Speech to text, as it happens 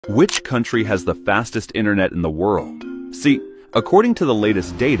Which country has the fastest internet in the world? See, according to the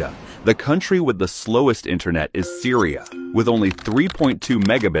latest data, the country with the slowest internet is Syria, with only 3.2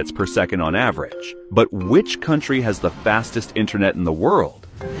 megabits per second on average. But which country has the fastest internet in the world?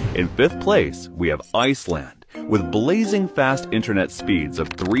 In fifth place, we have Iceland, with blazing fast internet speeds of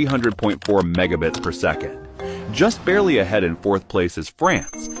 300.4 megabits per second. Just barely ahead in fourth place is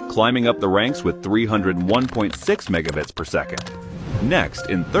France, climbing up the ranks with 301.6 megabits per second. Next,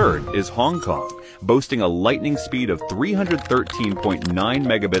 in third, is Hong Kong, boasting a lightning speed of 313.9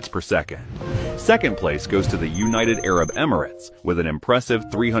 megabits per second. Second place goes to the United Arab Emirates, with an impressive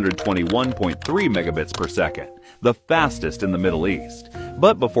 321.3 megabits per second, the fastest in the Middle East.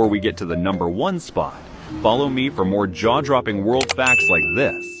 But before we get to the number one spot, follow me for more jaw-dropping world facts like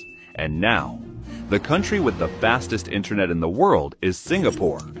this. And now, the country with the fastest internet in the world is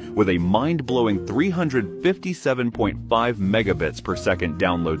Singapore, with a mind-blowing 357.5 megabits per second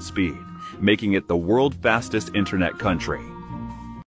download speed, making it the world's fastest internet country.